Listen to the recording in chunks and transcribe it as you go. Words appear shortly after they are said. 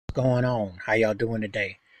Going on? How y'all doing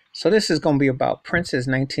today? So this is going to be about Prince's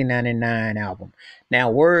 1999 album.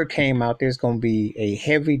 Now, word came out there's going to be a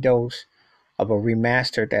heavy dose of a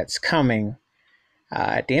remaster that's coming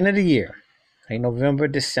at the end of the year, in November,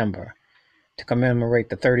 December, to commemorate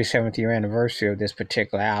the 37th year anniversary of this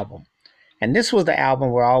particular album. And this was the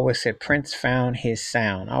album where I always said Prince found his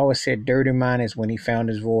sound. I always said Dirty Mind is when he found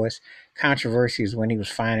his voice. Controversy is when he was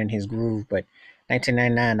finding his groove. But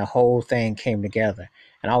 1999, the whole thing came together.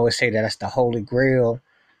 And I always say that that's the holy grail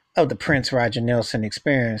of the Prince Roger Nelson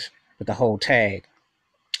experience with the whole tag.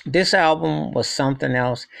 This album was something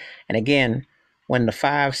else. And again, when the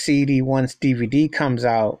 5 CD, 1 DVD comes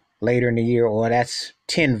out later in the year, or that's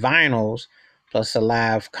 10 vinyls plus a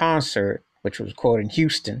live concert, which was recorded in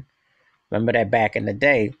Houston. Remember that back in the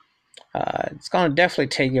day. It's going to definitely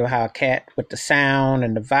tell you how Cat, with the sound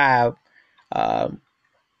and the vibe, uh,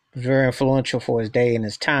 was very influential for his day and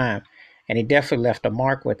his time. And he definitely left a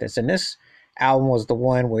mark with us. And this album was the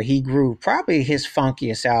one where he grew, probably his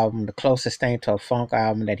funkiest album, the closest thing to a funk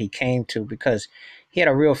album that he came to, because he had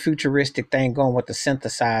a real futuristic thing going with the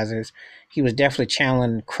synthesizers. He was definitely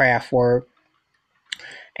channeling Kraftwerk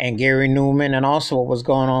and Gary Newman, and also what was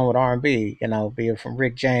going on with R&B, be it from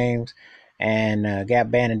Rick James and Gap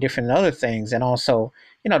Band and different other things, and also,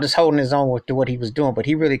 just holding his own with what he was doing. But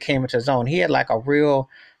he really came into his own. He had like a real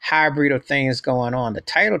hybrid of things going on. The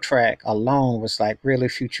title track alone was like really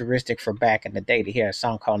futuristic for back in the day. To hear a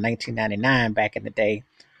song called 1999 back in the day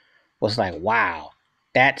was like, wow,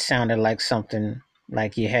 that sounded like something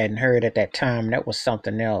like you hadn't heard at that time. That was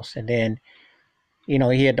something else. And then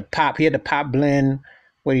he had the pop blend,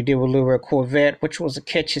 what he did with Lil Red Corvette, which was a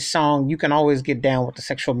catchy song. You can always get down with the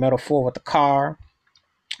sexual metaphor with the car.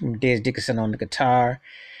 Dez Dickinson on the guitar.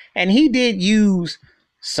 And he did use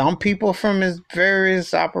some people from his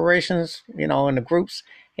various operations, in the groups.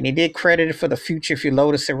 And he did credit it for the future, if you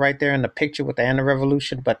notice it right there in the picture with the Anna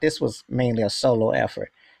Revolution. But this was mainly a solo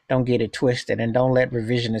effort. Don't get it twisted, and don't let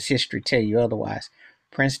revisionist history tell you otherwise.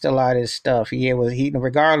 Prince still out his stuff. He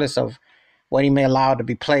regardless of what he may allow to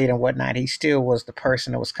be played and whatnot, he still was the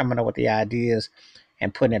person that was coming up with the ideas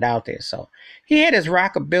and putting it out there. So he had his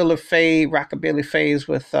rockabilly phase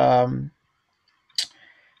with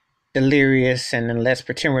Delirious and then Let's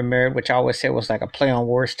Pretend We're Married, which I always said was like a play on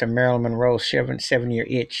words to Marilyn Monroe's 7 Year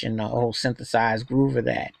Itch and the whole synthesized groove of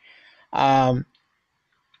that. Um,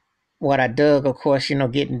 what I dug, of course,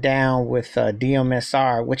 getting down with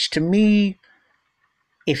DMSR, which to me,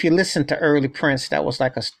 if you listen to early Prince, that was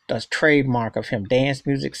like a trademark of him: dance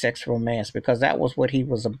music, sex, romance, because that was what he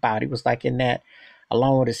was about. He was like in that,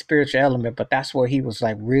 along with his spiritual element, but that's where he was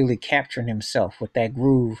like really capturing himself with that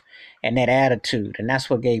groove and that attitude. And that's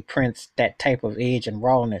what gave Prince that type of edge and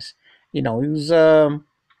rawness. He was,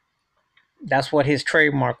 that's what his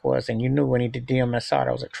trademark was. And you knew when he did DMSR,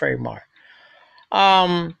 that was a trademark.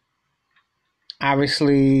 Um,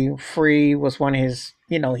 Obviously, Free was one of his,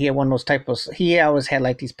 he had one of those he always had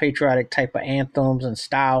like these patriotic type of anthems and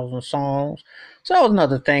styles and songs. So that was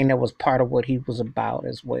another thing that was part of what he was about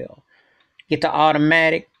as well. Get to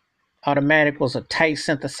Automatic. Automatic was a tight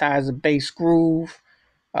synthesizer bass groove.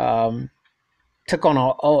 Um, Took on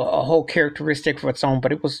a whole characteristic of its own,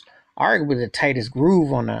 but it was arguably the tightest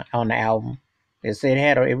groove on the album. It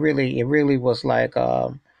really was like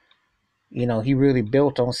he really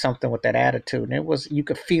built on something with that attitude. And it was, you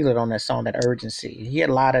could feel it on that song, that urgency. He had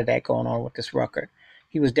a lot of that going on with this record.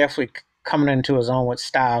 He was definitely coming into his own with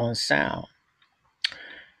style and sound.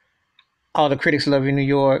 All the Critics Love You, New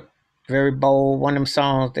York, very bold. One of them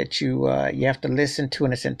songs that you have to listen to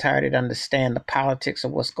in its entirety to understand the politics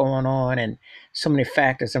of what's going on and so many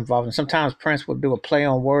factors involved. And sometimes Prince would do a play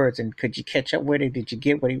on words, and could you catch up with it? Did you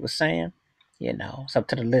get what he was saying? It's up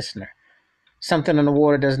to the listener. Something in the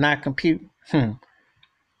Water does not compute.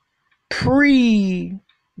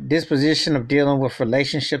 Predisposition of dealing with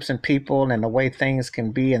relationships and people and the way things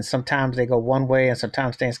can be, and sometimes they go one way and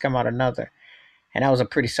sometimes things come out another. And that was a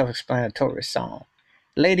pretty self-explanatory song.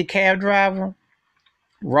 Lady Cab Driver,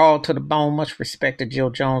 raw to the bone. Much respect to Jill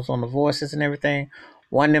Jones on the voices and everything.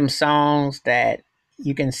 One of them songs that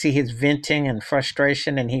you can see his venting and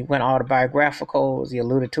frustration, and he went autobiographical, as he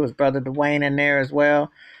alluded to his brother Dwayne in there as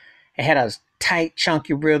well. It had a tight,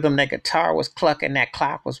 chunky rhythm. That guitar was clucking, that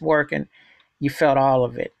clock was working. You felt all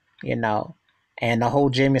of it, you know. And the whole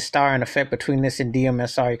Jamie Starr effect between this and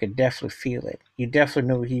DMSR, you could definitely feel it. You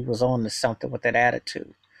definitely knew he was on to something with that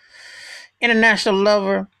attitude. International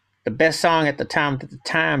Lover, the best song at the time that the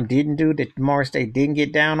time didn't do, that Morris Day didn't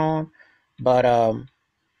get down on. But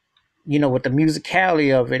with the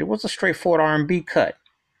musicality of it, it was a straightforward R&B cut.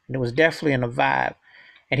 And it was definitely in a vibe.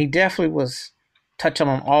 And he definitely was touching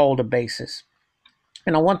on all the bases.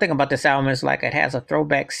 You know, one thing about this album is like it has a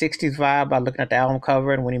throwback 60s vibe by looking at the album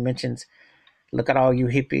cover, and when he mentions, look at all you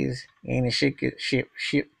hippies, ain't as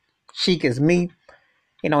chic as me.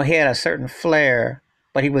 You know, he had a certain flair,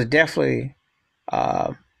 but he was definitely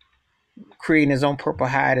uh, creating his own Purple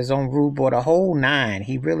Hide, his own Rude Boy, the whole nine.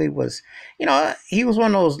 He really was, you know, he was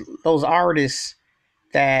one of those artists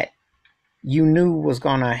that you knew was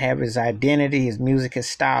gonna have his identity, his music, his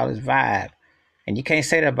style, his vibe, and you can't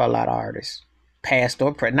say that about a lot of artists, past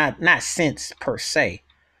or present. Not since per se.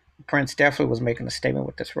 Prince definitely was making a statement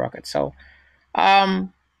with this record. So,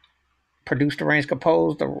 um, produced, arranged,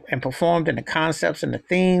 composed, and performed in the concepts and the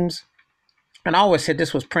themes. And I always said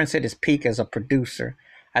this was Prince at his peak as a producer.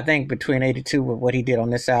 I think between 82 with what he did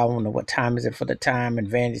on this album and What Time Is It for the Time and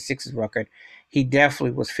Vanity Six's record, he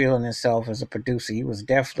definitely was feeling himself as a producer. He was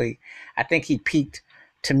definitely, I think he peaked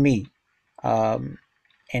to me. Um,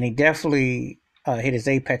 and he definitely hit his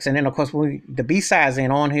apex. And then, of course, the B-sides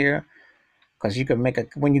ain't on here because you can make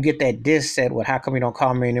when you get that diss set with How Come You Don't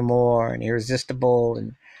Call Me Anymore and Irresistible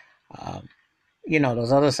and um, you know,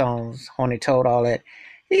 those other songs, Horny Toad, all that.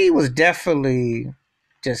 He was definitely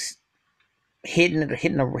just hitting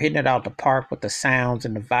it out the park with the sounds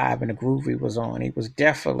and the vibe and the groove he was on. He was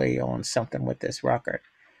definitely on something with this record,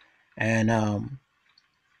 and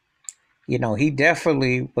you know, he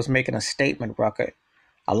definitely was making a statement record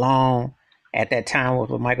along at that time with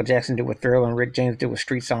what Michael Jackson did with Thriller and Rick James did with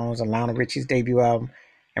Street Songs and Lionel Richie's debut album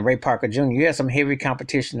and Ray Parker Jr. You had some heavy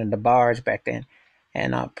competition in the bars back then.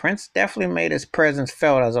 And Prince definitely made his presence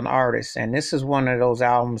felt as an artist. And this is one of those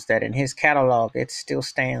albums that in his catalog, it still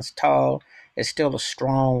stands tall. It's still a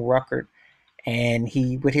strong record. And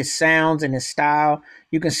he, with his sounds and his style,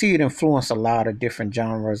 you can see it influence a lot of different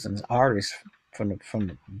genres and artists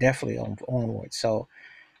from definitely onward. So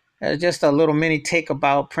just a little mini take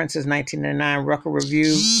about Prince's 1999 record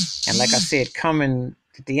review. And like I said, coming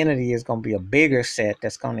at the end of the year is going to be a bigger set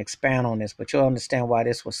that's going to expand on this. But you'll understand why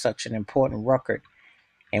this was such an important record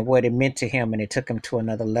and what it meant to him, and it took him to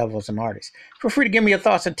another level as an artist. Feel free to give me your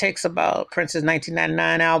thoughts and takes about Prince's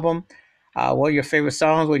 1999 album. What are your favorite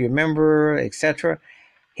songs? What do you remember, etc.?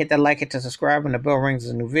 Hit that like it to subscribe when the bell rings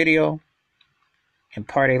as a new video. And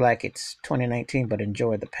party like it's 2019, but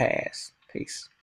enjoy the past. Peace.